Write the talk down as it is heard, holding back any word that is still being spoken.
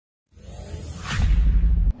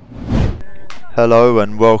Hello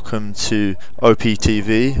and welcome to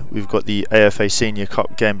OPTV. We've got the AFA Senior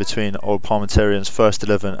Cup game between Old Parmiterians First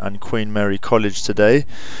 11 and Queen Mary College today.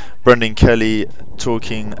 Brendan Kelly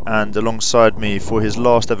talking, and alongside me for his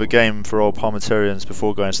last ever game for Old Parmiterians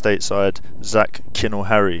before going stateside, Zach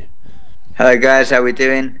Kinnell-Harry. Hello guys, how we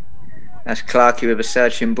doing? That's Clarkey with a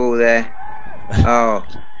searching ball there. Oh,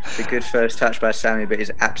 it's a good first touch by Sammy, but he's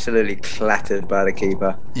absolutely clattered by the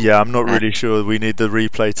keeper. Yeah, I'm not really sure. We need the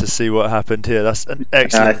replay to see what happened here. That's an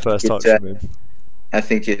excellent first touch from him. I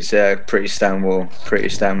think it's pretty stonewall.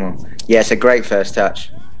 Yeah, it's a great first touch.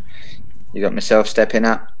 You got myself stepping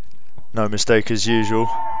up. No mistake as usual.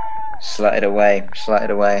 Slotted away.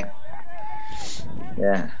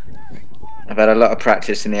 Yeah. I've had a lot of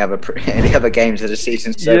practice in the other games of the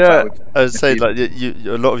season so far. Yeah, I'd say like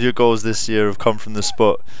a lot of your goals this year have come from the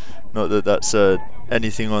spot. Not that that's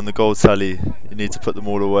anything on the goal tally. You need to put them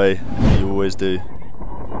all away. You always do.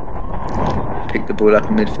 Pick the ball up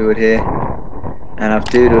in midfield here, and I've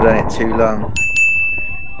doodled on it too long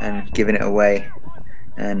and given it away,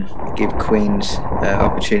 and give Queens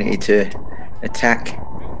opportunity to attack.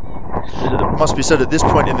 It must be said at this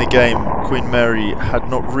point in the game, Queen Mary had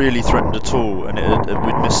not really threatened at all, and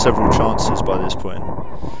we'd missed several chances by this point.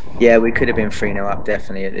 Yeah, we could have been 3-0 up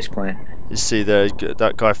definitely at this point. You see there,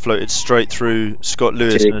 that guy floated straight through Scott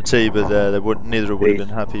Lewis and a T, but neither would have been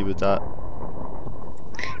happy with that.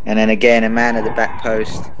 And then again, a man at the back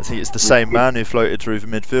post. I think it's the same man who floated through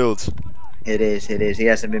from midfield. It is. He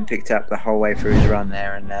hasn't been picked up the whole way through his run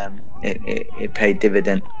there, and it paid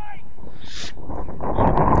dividend.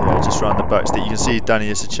 Yeah, just round the back stick. You can see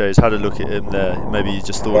Danny Isachez had a look at him there. Maybe he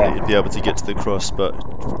just thought that he'd be able to get to the cross, but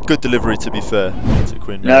good delivery to be fair to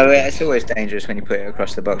Queen Mary. No, it's always dangerous when you put it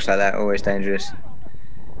across the box like that. Always dangerous.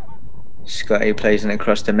 Scotty plays it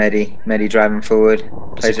across to Mehdi. Mehdi driving forward,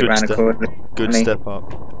 plays it round the corner. Good step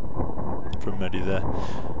up from Mehdi there.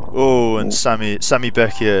 Oh, and Sammy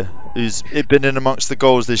Beck here, who's been in amongst the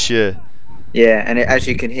goals this year. Yeah, and as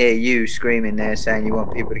you can hear, you screaming there saying you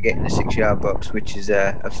want people to get in the 6-yard box, which is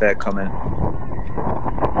a fair comment.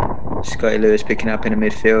 Scotty Lewis picking up in the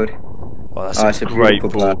midfield. Oh, that's a great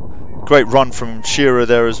ball. Great run from Shearer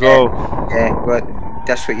there as well. Yeah, but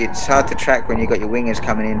that's it's hard to track when you've got your wingers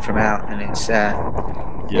coming in from out, and it's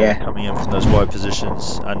coming in from those wide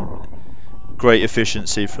positions, and great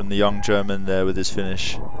efficiency from the young German there with his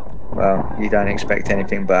finish. Well, you don't expect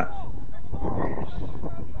anything but.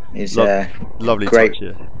 Is lovely great touch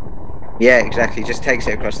here. Yeah, exactly. Just takes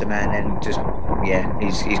it across the man, and just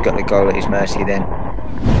he's got the goal at his mercy. Then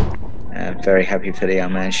very happy for the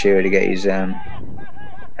young man Shearer to get his I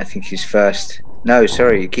think his first. No,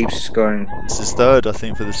 sorry, he keeps scoring. It's his third, I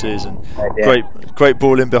think, for the season. Yeah. Great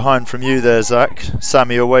ball in behind from you there, Zach.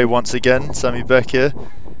 Sammy away once again. Sammy Beck here.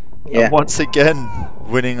 Yeah. And once again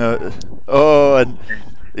winning a.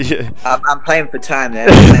 Yeah. I'm playing for time there.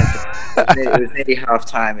 It was nearly half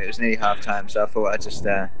time. So I thought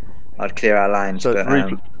I'd clear our lines. So but,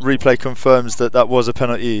 replay confirms that was a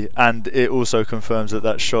penalty, and it also confirms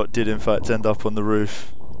that shot did in fact end up on the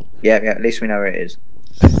roof. Yeah. At least we know where it is.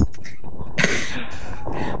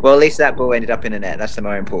 Well, at least that ball ended up in the net. That's the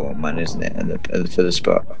more important one, isn't it? For the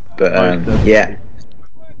spot. But yeah.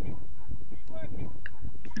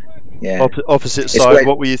 Yeah. Opposite side.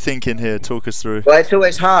 What were you thinking here? Talk us through. Well, it's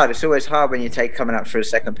always hard. It's always hard when you coming up for a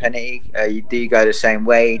second penalty. Do you go the same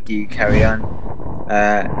way? Do you carry on?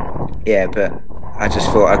 Yeah, but I just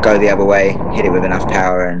thought I'd go the other way, hit it with enough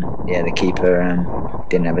power, and yeah, the keeper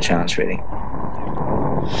didn't have a chance really.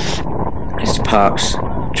 It's Parks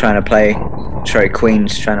trying to play. Sorry,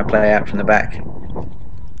 Queens trying to play out from the back.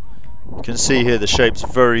 You can see here the shape's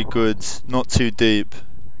very good, not too deep,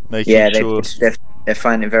 making sure. They're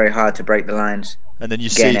finding it very hard to break the lines. And then you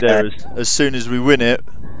see there, as soon as we win it,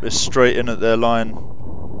 we're straight in at their line.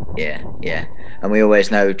 Yeah. And we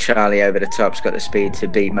always know Charlie over the top's got the speed to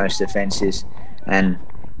beat most defences, and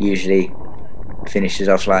usually finishes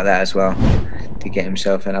off like that as well to get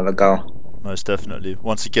himself another goal. Most definitely.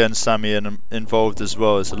 Once again, Sammy involved as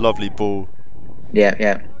well. It's a lovely ball.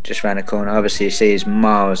 Yeah. Just round the corner. Obviously, you see he's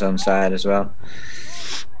miles onside as well.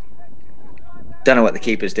 Don't know what the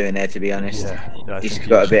keeper's doing there, to be honest. Yeah, he's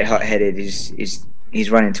got a bit hot-headed. He's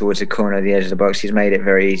running towards the corner of the edge of the box. He's made it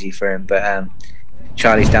very easy for him, but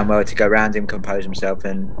Charlie's done well to go round him, compose himself,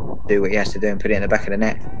 and do what he has to do and put it in the back of the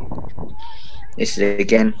net. This is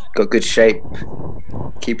again got good shape,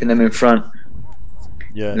 keeping them in front.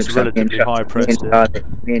 Yeah, it's relatively high press.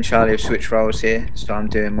 Me and Charlie have switched roles here, so I'm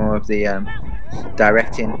doing more of the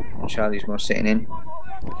directing, and Charlie's more sitting in.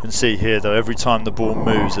 You can see here though, every time the ball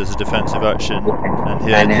moves there's a defensive action,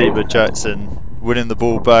 and here Lieber Jackson winning the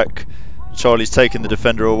ball back. Charlie's taking the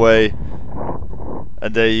defender away,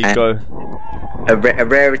 And there you And go. a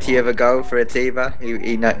rarity of a goal for Atiba.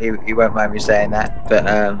 He won't mind me saying that. But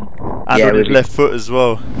And yeah, on his with his, left foot as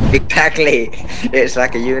well. exactly, it's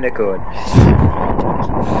like a unicorn.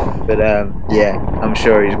 But yeah, I'm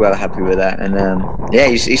sure he's well happy with that. And yeah,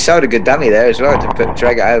 he sold a good dummy there as well to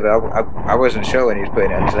drag it over. I wasn't sure when he was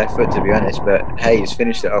putting it on his left foot, to be honest. But hey, he's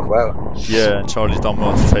finished it off well. Yeah, and Charlie's done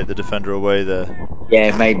well to take the defender away there.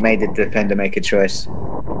 Yeah, made the defender make a choice.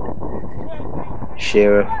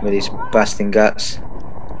 Shearer with his busting guts.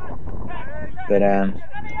 But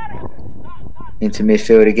into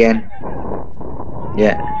midfield again.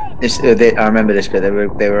 Yeah, I remember this bit. They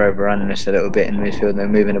were overrunning us a little bit in midfield. And they were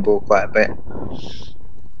moving the ball quite a bit.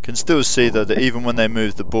 Can still see though that even when they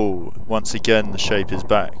move the ball, once again the shape is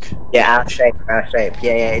back. Yeah, our shape.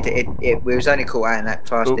 Yeah. It was only caught out in that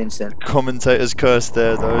fast instant. Commentator's curse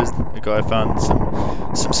there though. The guy found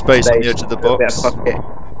some space on the edge of the box.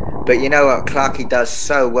 But you know what, Clarkey does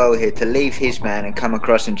so well here to leave his man and come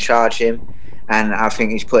across and charge him, and I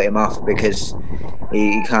think he's put him off because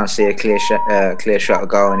he can't see a clear shot of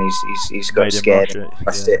goal, and he's got scared.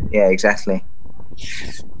 Yeah, exactly.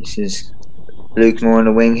 This is Luke Moore on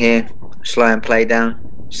the wing here, slowing play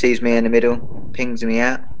down, sees me in the middle, pings me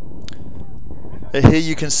out. Here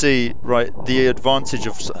you can see the advantage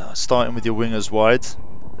of starting with your wingers wide.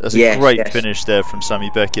 That's a great finish there from Sami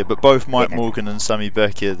Bekir, but both Mike Morgan and Sami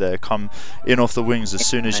Bekir there come in off the wings as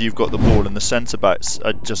soon as you've got the ball, and the centre backs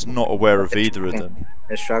are just not aware of either of them.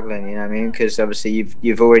 They're struggling, you know what I mean? Because obviously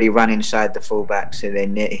you've already run inside the full back, so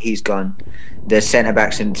then he's gone. The centre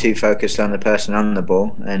backs are too focused on the person on the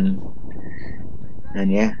ball, and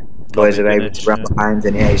yeah, boys are able to run behind,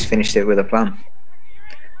 and he's finished it with a plum.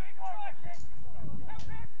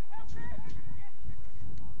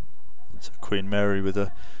 So Queen Mary with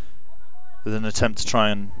an attempt to try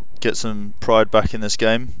and get some pride back in this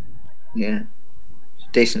game. Yeah,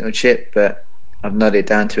 decent little chip, but I've nodded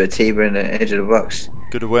down to Atiba in the edge of the box.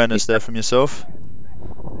 Good awareness there from yourself.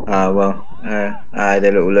 I had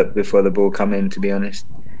a little look before the ball come in, to be honest.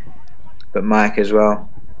 But Mike as well.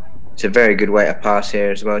 It's a very good way to pass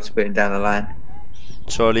here as well, to put him down the line.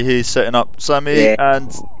 Charlie he's setting up Sami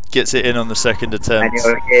and gets it in on the second attempt.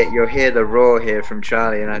 And you'll hear the roar here from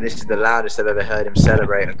Charlie, and this is the loudest I've ever heard him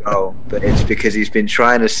celebrate a goal. But it's because he's been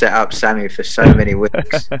trying to set up Sami for so many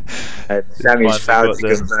weeks. Sammy's failed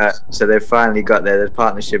to convert, so they've finally got there. The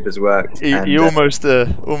partnership has worked. He almost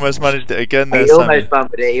managed it again there. He almost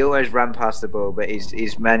bumped it. He almost ran past the ball, but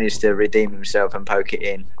he's managed to redeem himself and poke it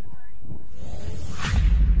in.